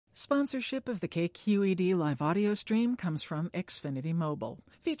Sponsorship of the KQED live audio stream comes from Xfinity Mobile,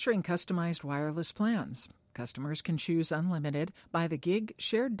 featuring customized wireless plans. Customers can choose unlimited, by the gig,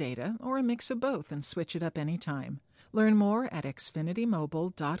 shared data, or a mix of both and switch it up anytime. Learn more at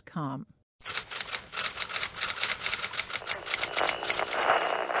xfinitymobile.com.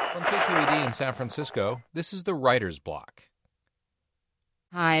 From KQED in San Francisco, this is the Writer's Block.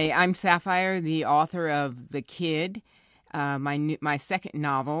 Hi, I'm Sapphire, the author of The Kid, my second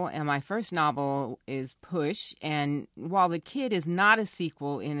novel, and my first novel is Push. And while The Kid is not a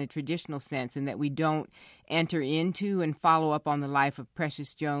sequel in a traditional sense, in that we don't enter into and follow up on the life of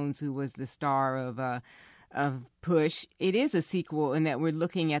Precious Jones, who was the star of Push, it is a sequel in that we're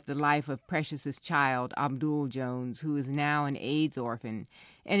looking at the life of Precious's child, Abdul Jones, who is now an AIDS orphan.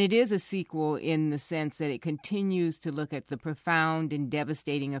 And it is a sequel in the sense that it continues to look at the profound and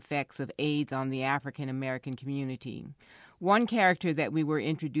devastating effects of AIDS on the African American community. One character that we were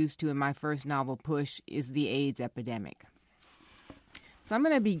introduced to in my first novel, Push, is the AIDS epidemic. So I'm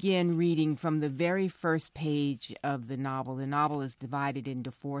going to begin reading from the very first page of the novel. The novel is divided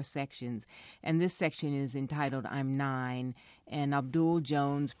into 4 sections, and this section is entitled I'm 9, and Abdul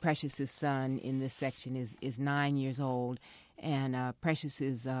Jones, Precious's son, in this section is 9 years old, and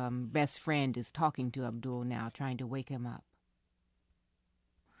Precious's best friend is talking to Abdul now, trying to wake him up.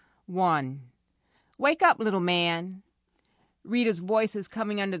 1. Wake up, little man. Rita's voice is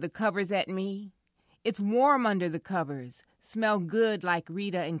coming under the covers at me. It's warm under the covers, smell good like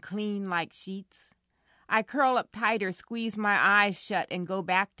Rita and clean like sheets. I curl up tighter, squeeze my eyes shut, and go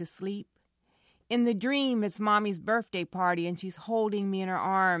back to sleep. In the dream, it's Mommy's birthday party, and she's holding me in her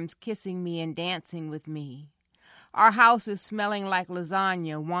arms, kissing me and dancing with me. Our house is smelling like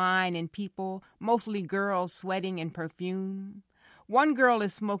lasagna, wine, and people, mostly girls sweating in perfume. One girl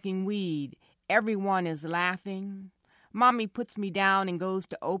is smoking weed. Everyone is laughing. Mommy puts me down and goes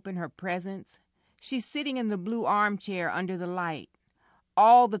to open her presents. She's sitting in the blue armchair under the light.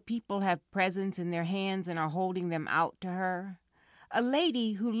 All the people have presents in their hands and are holding them out to her. A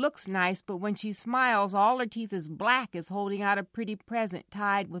lady who looks nice, but when she smiles, all her teeth is black, is holding out a pretty present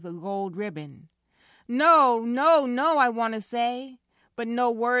tied with a gold ribbon. No, no, no, I want to say, but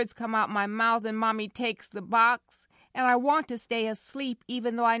no words come out my mouth, and Mommy takes the box, and I want to stay asleep,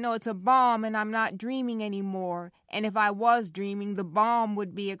 even though I know it's a bomb and I'm not dreaming anymore, and if I was dreaming, the bomb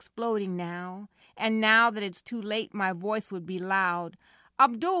would be exploding now, and now that it's too late, my voice would be loud.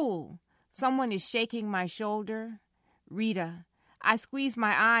 Abdul! Someone is shaking my shoulder. Rita. I squeeze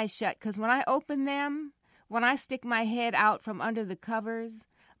my eyes shut, 'cause when I open them, when I stick my head out from under the covers,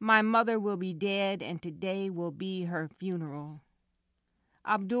 my mother will be dead, and today will be her funeral.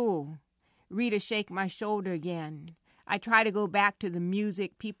 Abdul. Rita shake my shoulder again. I try to go back to the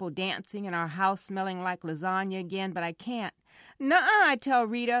music, people dancing, and our house smelling like lasagna again, but I can't. Nuh-uh, I tell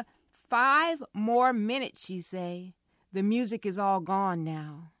Rita. 5 more minutes, she say. The music is all gone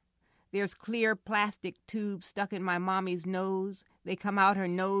now. There's clear plastic tubes stuck in my mommy's nose. They come out her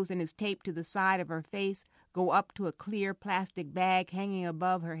nose and is taped to the side of her face, go up to a clear plastic bag hanging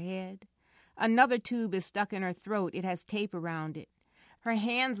above her head. Another tube is stuck in her throat. It has tape around it. Her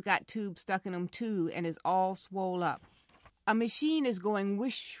hands got tubes stuck in them too and is all swole up. A machine is going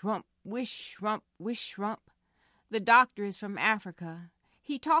wish-rump, wish-rump, wish-rump. The doctor is from Africa.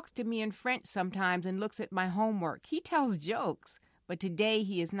 He talks to me in French sometimes and looks at my homework. He tells jokes, but today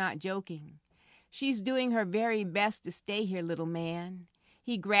he is not joking. She's doing her very best to stay here, little man.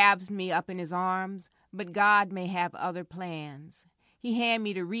 He grabs me up in his arms, but God may have other plans. He hand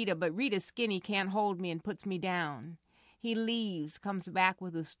me to Rita, but Rita's skinny, can't hold me and puts me down. He leaves, comes back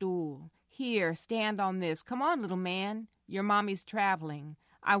with a stool. Here, stand on this. Come on, little man. Your mommy's traveling.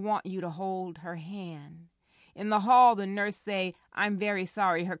 I want you to hold her hand. In the hall, the nurse say, I'm very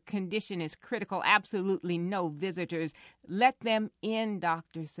sorry. Her condition is critical. Absolutely no visitors. Let them in,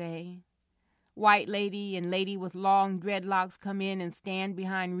 doctor say. White lady and lady with long dreadlocks come in and stand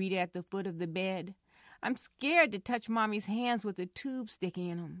behind Rita at the foot of the bed. I'm scared to touch Mommy's hands with the tube sticking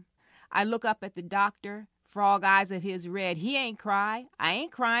in them. I look up at the doctor, frog eyes of his red. He ain't cry. I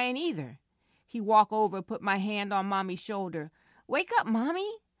ain't crying either. He walk over, put my hand on Mommy's shoulder. Wake up, Mommy.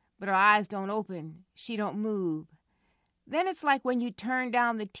 But her eyes don't open. She don't move. Then it's like when you turn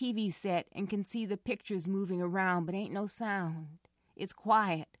down the TV set and can see the pictures moving around, but ain't no sound. It's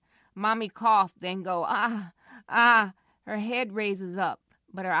quiet. Mommy coughed, then go, ah, ah. Her head raises up,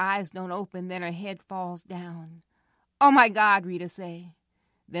 but her eyes don't open. Then her head falls down. Oh, my God, Rita say.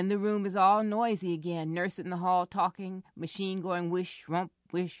 Then the room is all noisy again. Nurse in the hall talking, machine going wish-rump,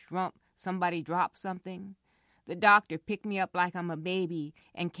 wish-rump. Somebody dropped something. The doctor picked me up like I'm a baby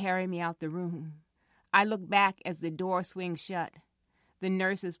and carried me out the room. I look back as the door swings shut. The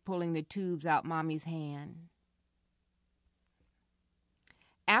nurse is pulling the tubes out Mommy's hand.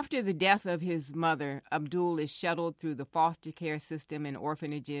 After the death of his mother, Abdul is shuttled through the foster care system and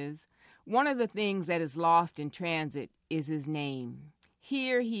orphanages. One of the things that is lost in transit is his name.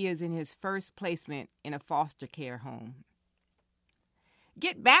 Here he is in his first placement in a foster care home.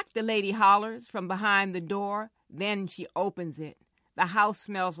 "Get back," the lady hollers from behind the door. Then she opens it. The house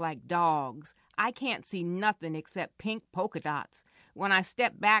smells like dogs. I can't see nothing except pink polka dots. When I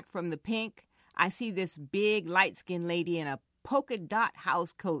step back from the pink, I see this big, light-skinned lady in a polka dot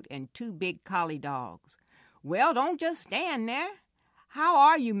house coat and 2 big collie dogs. "Well, don't just stand there." "How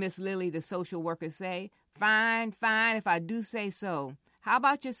are you, Miss Lily?" the social worker say. "Fine, fine, if I do say so. How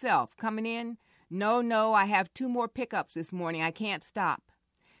about yourself? Coming in?" No, I have 2 more pickups this morning. I can't stop."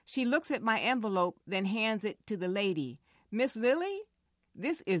 She looks at my envelope, then hands it to the lady. "Miss Lily,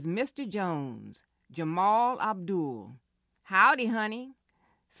 this is Mr. Jones, Jamal Abdul." "Howdy, honey."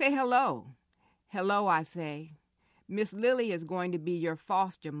 "Say hello." "Hello," I say. "Miss Lily is going to be your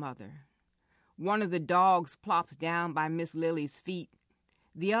foster mother." One of the dogs plops down by Miss Lily's feet.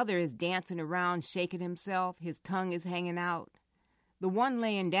 The other is dancing around, shaking himself. His tongue is hanging out. The one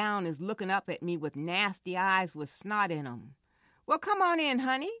laying down is looking up at me with nasty eyes with snot in 'em. "Well, come on in,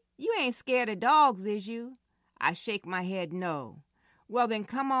 honey. You ain't scared of dogs, is you?" I shake my head no. "Well, then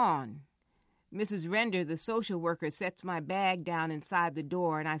come on." Mrs. Render, the social worker, sets my bag down inside the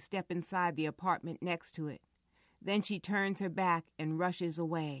door, and I step inside the apartment next to it. Then she turns her back and rushes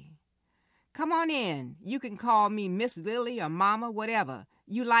away. "Come on in. You can call me Miss Lily or Mama, whatever.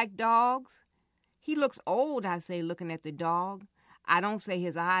 You like dogs?" "He looks old," I say, looking at the dog. I don't say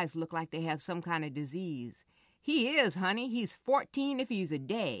his eyes look like they have some kind of disease. "He is, honey. He's 14 if he's a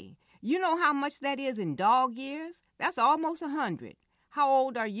day. You know how much that is in dog years? That's almost 100. How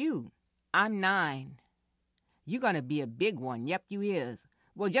old are you?" "I'm 9. "You gonna be a big one. Yep, you is.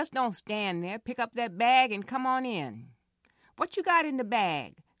 Well, just don't stand there. Pick up that bag and come on in." "What you got in the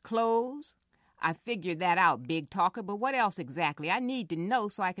bag? Clothes?" "I figured that out, big talker, but what else exactly? I need to know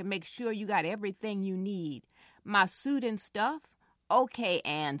so I can make sure you got everything you need." "My suit and stuff?" "Okay,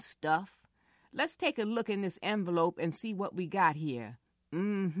 and stuff. Let's take a look in this envelope and see what we got here."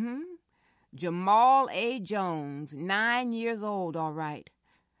 Jamal A. Jones, 9 years old, all right.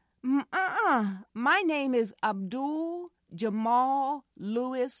 My name is Abdul Jamal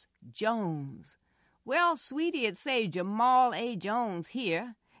Lewis Jones." "Well, sweetie, it say Jamal A. Jones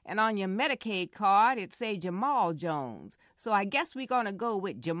here, and on your Medicaid card it say Jamal Jones. So I guess we're gonna go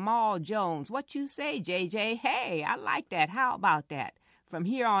with Jamal Jones. What you say, JJ? Hey, I like that. How about that? From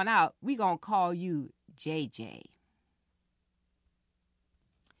here on out, we gonna call you JJ.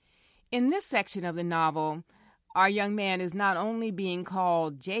 In this section of the novel, our young man is not only being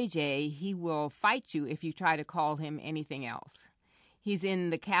called JJ, he will fight you if you try to call him anything else. He's in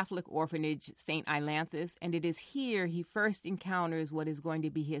the Catholic orphanage, St. Ilanthus, and it is here he first encounters what is going to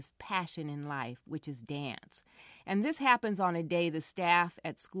be his passion in life, which is dance. And this happens on a day the staff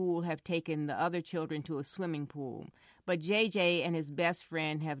at school have taken the other children to a swimming pool. But JJ and his best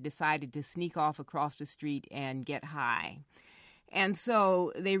friend have decided to sneak off across the street and get high. And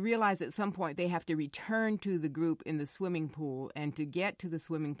so they realize at some point they have to return to the group in the swimming pool. And to get to the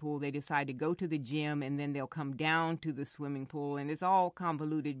swimming pool, they decide to go to the gym, and then they'll come down to the swimming pool. And it's all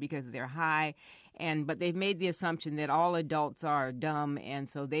convoluted because they're high. But they've made the assumption that all adults are dumb, and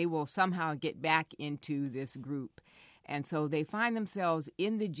so they will somehow get back into this group. And so they find themselves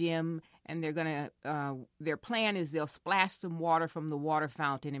in the gym, and they're going to, their plan is they'll splash some water from the water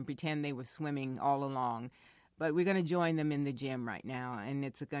fountain and pretend they were swimming all along. But we're going to join them in the gym right now, and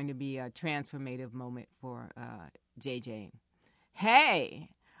it's going to be a transformative moment for JJ. "Hey,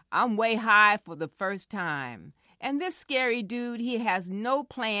 I'm way high for the first time. And this scary dude, he has no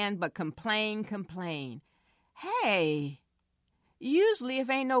plan but complain. Hey, usually if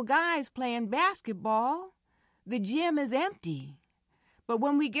ain't no guys playing basketball, the gym is empty. But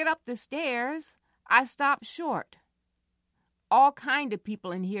when we get up the stairs, I stop short. All kind of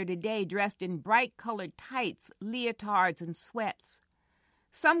people in here today dressed in bright-colored tights, leotards, and sweats.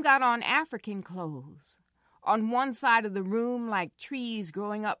 Some got on African clothes. On one side of the room, like trees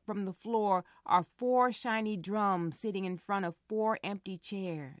growing up from the floor, are 4 shiny drums sitting in front of 4 empty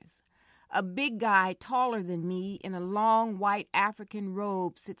chairs. A big guy taller than me in a long white African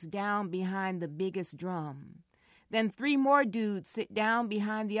robe sits down behind the biggest drum. Then 3 more dudes sit down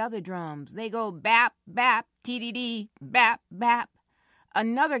behind the other drums. They go bap, bap, tee-dee-dee, bap, bap.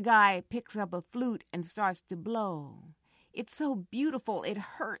 Another guy picks up a flute and starts to blow. It's so beautiful, it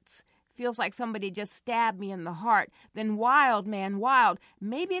hurts. Feels like somebody just stabbed me in the heart. Then wild, man, wild.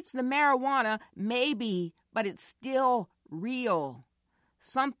 Maybe it's the marijuana, maybe, but it's still real.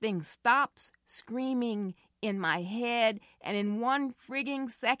 Something stops screaming in my head, and in one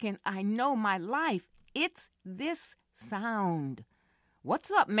frigging second, I know my life. It's this sound. What's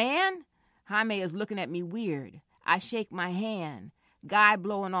up, man? Jaime is looking at me weird. I shake my hand. Guy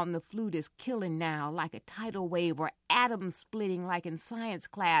blowing on the flute is killing now, like a tidal wave or atoms splitting like in science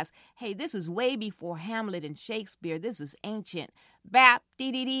class. Hey, this is way before Hamlet and Shakespeare. This is ancient. Bap,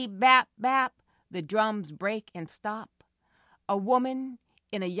 dee-dee-dee, bap, bap. The drums break and stop. A woman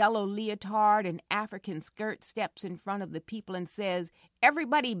in a yellow leotard and African skirt steps in front of the people and says,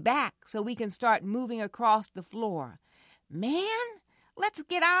 "Everybody back so we can start moving across the floor." Man, let's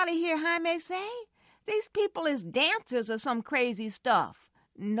get out of here, Jaime say. These people is dancers or some crazy stuff.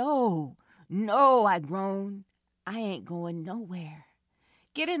 No, I groan. I ain't going nowhere.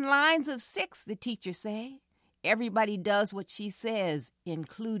 Get in lines of 6, the teacher say. Everybody does what she says,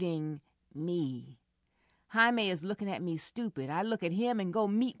 including me. Jaime is looking at me stupid. I look at him and go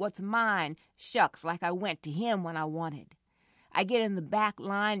meet what's mine. Shucks, like I went to him when I wanted. I get in the back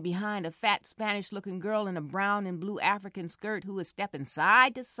line behind a fat Spanish-looking girl in a brown and blue African skirt who is stepping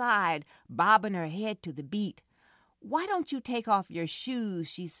side to side, bobbing her head to the beat. "Why don't you take off your shoes?"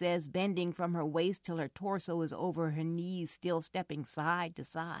 she says, bending from her waist till her torso is over her knees, still stepping side to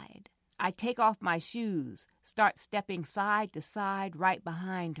side. I take off my shoes, start stepping side to side right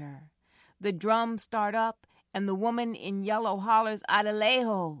behind her. The drums start up, and the woman in yellow hollers,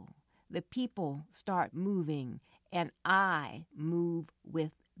 "Adelejo!" The people start moving, and I move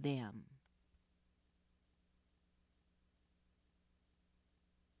with them.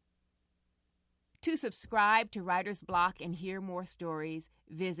 To subscribe to Writer's Block and hear more stories,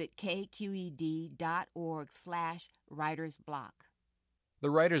 visit kqed.org/writersblock.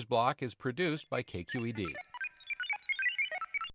 The Writer's Block is produced by KQED.